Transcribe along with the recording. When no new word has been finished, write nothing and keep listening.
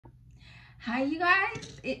Hi you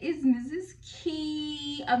guys, it is Mrs.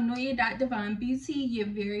 Key of Noya.DivineBeauty, your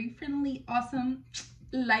very friendly, awesome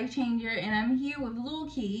life changer, and I'm here with Lil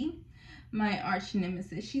Key, my arch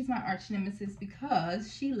nemesis. She's my arch nemesis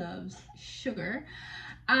because she loves sugar,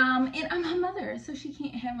 and I'm her mother, so she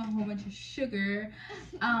can't have a whole bunch of sugar,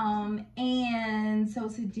 and so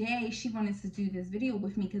today she wanted to do this video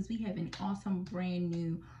with me because we have an awesome brand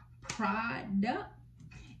new product.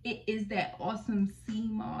 It is that awesome sea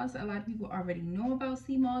moss. A lot of people already know about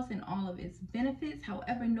sea moss and all of its benefits.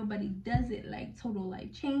 However, nobody does it like Total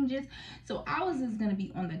Life Changes. So ours is going to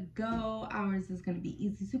be on the go. Ours is going to be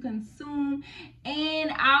easy to consume.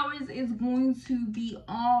 And ours is going to be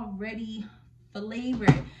already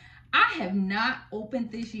flavored. I have not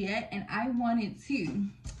opened this yet, and I wanted to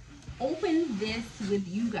open this with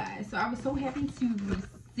you guys. So I was so happy to receive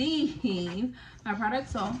my product,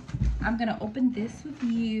 so I'm gonna open this with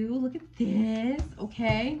you. Look at this,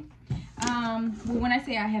 okay? Well, when I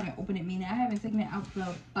say I haven't opened it, meaning I haven't taken it out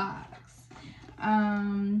the box,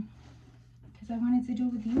 because I wanted to do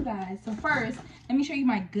it with you guys. So first, let me show you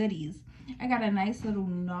my goodies. I got a nice little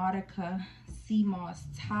Nautica sea moss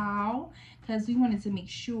towel because we wanted to make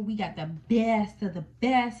sure we got the best of the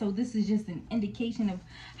best. So this is just an indication of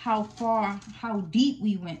how deep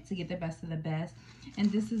we went to get the best of the best. And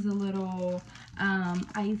this is a little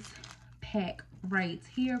ice pack right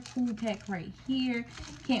here, cool pack right here.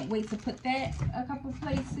 Can't wait to put that a couple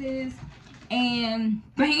places. And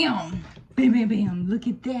bam, bam, bam, bam, look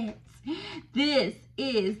at that. This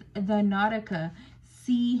is the Nautica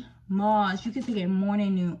sea moss. You can take it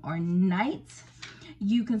morning, noon, or night.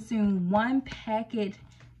 You consume one packet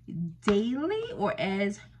daily or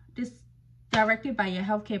as just directed by your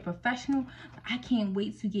healthcare professional. I can't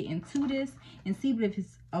wait to get into this and see what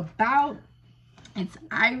it's about. It's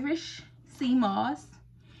Irish sea moss.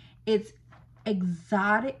 It's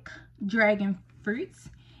exotic dragon fruits.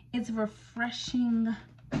 It's refreshing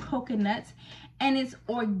coconuts. And it's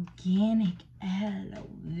organic aloe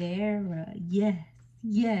vera. Yes.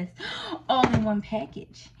 Yes, all in one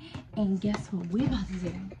package. And guess what we're about to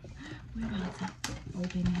do? We're about to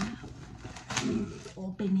open it up.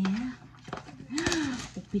 Open it up.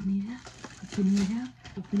 Open it up. Open it up.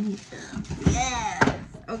 Open it up. Yes.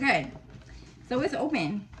 Okay. So it's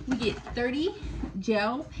open. We get 30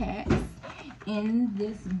 gel packs in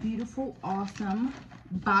this beautiful, awesome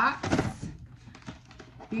box.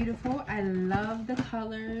 Beautiful. I love the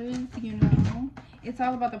colors, you know. It's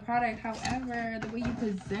all about the product. However, the way you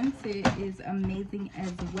present it is amazing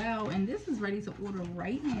as well. And this is ready to order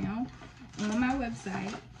right now on my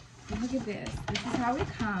website. Look at this. This is how it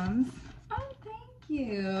comes. Oh, thank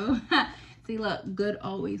you. See, look, good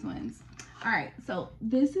always wins. All right, so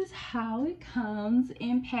this is how it comes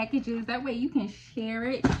in packages. That way you can share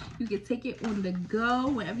it. You can take it on the go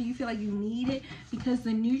whenever you feel like you need it, because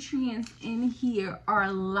the nutrients in here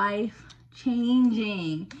are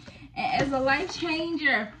life-changing. And as a life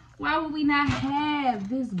changer, why would we not have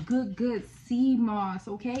this good sea moss,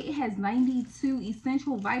 okay? It has 92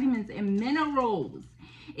 essential vitamins and minerals.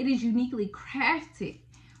 It is uniquely crafted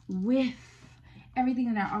with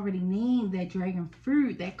everything that I already named, that dragon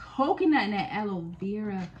fruit, that coconut, and that aloe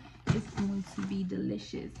vera. Is going to be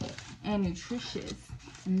delicious and nutritious.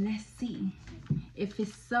 And let's see if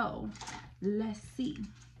it's so. Let's see.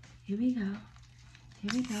 Here we go.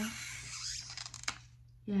 Here we go.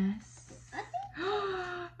 Yes.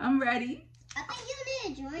 I'm ready. I think you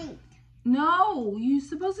need a drink. No, you're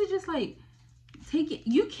supposed to just like take it.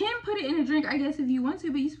 You can put it in a drink, I guess, if you want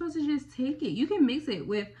to, but you're supposed to just take it. You can mix it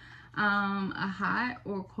with a hot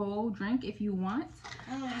or cold drink if you want.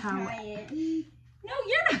 I'm gonna try it. No,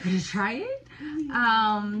 you're not gonna try it.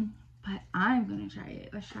 But I'm gonna try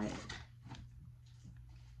it. Let's try it.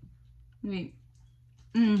 Wait.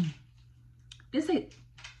 This is.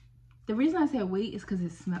 The reason I said wait is because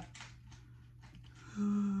it smells.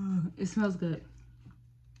 It smells good.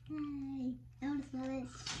 Hi. I want to smell it.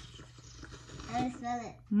 I want to smell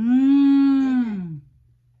it.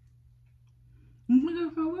 You want to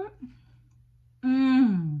go forward?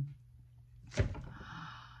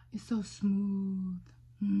 It's so smooth.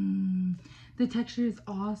 The texture is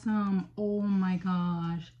awesome. Oh my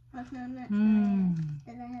gosh. What's not that?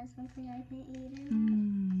 Does it have something I can eat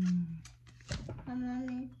in it?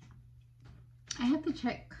 Mommy. I have to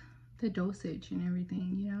check the dosage and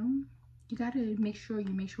everything, you know? You gotta make sure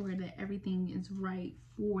that everything is right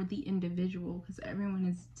for the individual, because everyone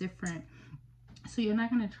is different. So you're not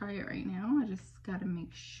gonna try it right now. I just gotta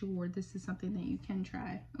make sure this is something that you can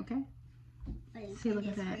try, okay? See, look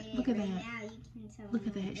at that. Look at that. Look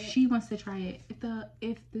at that. She wants to try it.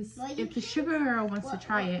 If the sugar girl wants to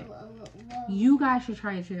try it, you guys should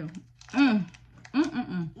try it too.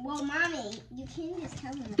 Well, mommy, you can't just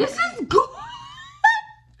tell them. This is good.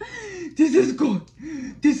 This is good.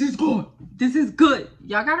 This is good. This is good.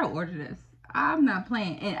 Y'all gotta order this. I'm not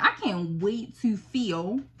playing. And I can't wait to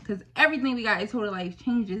feel, because everything we got at Total Life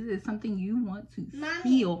Changes is something you want to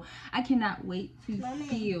feel. I cannot wait to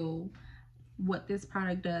feel what this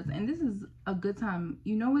product does. And this is a good time.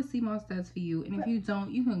 You know what sea moss does for you. And if you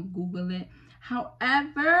don't, you can Google it.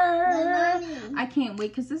 However, I can't wait,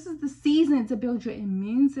 because this is the season to build your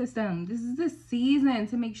immune system. This is the season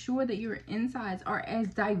to make sure that your insides are as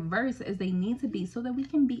diverse as they need to be, so that we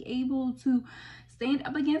can be able to stand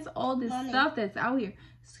up against all this stuff that's out here.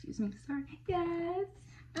 Excuse me, sorry. Yes.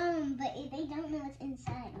 But if they don't know what's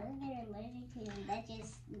inside, what if they're allergic to them? That's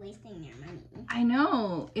just wasting their money. I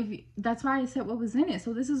know. That's why I said what was in it.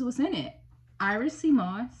 So this is what's in it: Irish sea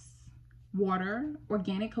moss, water,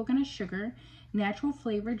 organic coconut sugar, natural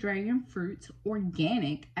flavor dragon fruit,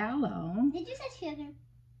 organic aloe. Did you say sugar?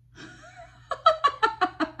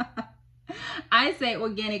 I say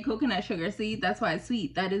organic coconut sugar. See, that's why it's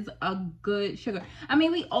sweet. That is a good sugar. I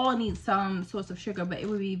mean, we all need some source of sugar, but it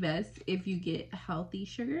would be best if you get healthy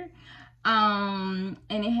sugar. And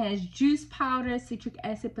it has juice powder, citric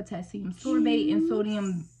acid, potassium sorbate, and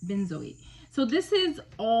sodium benzoate. So this is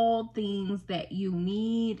all things that you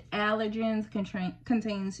need. Allergens,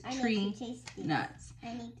 contains tree nuts.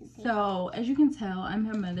 So as you can tell, I'm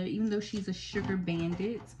her mother. Even though she's a sugar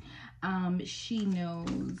bandit, she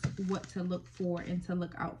knows what to look for and to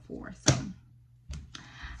look out for. So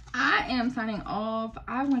I am signing off.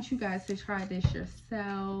 I want you guys to try this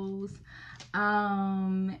yourselves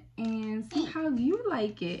and see how you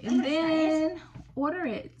like it, and then order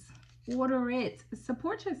it.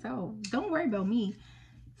 Support yourself. Don't worry about me.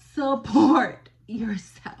 Support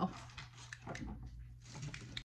yourself.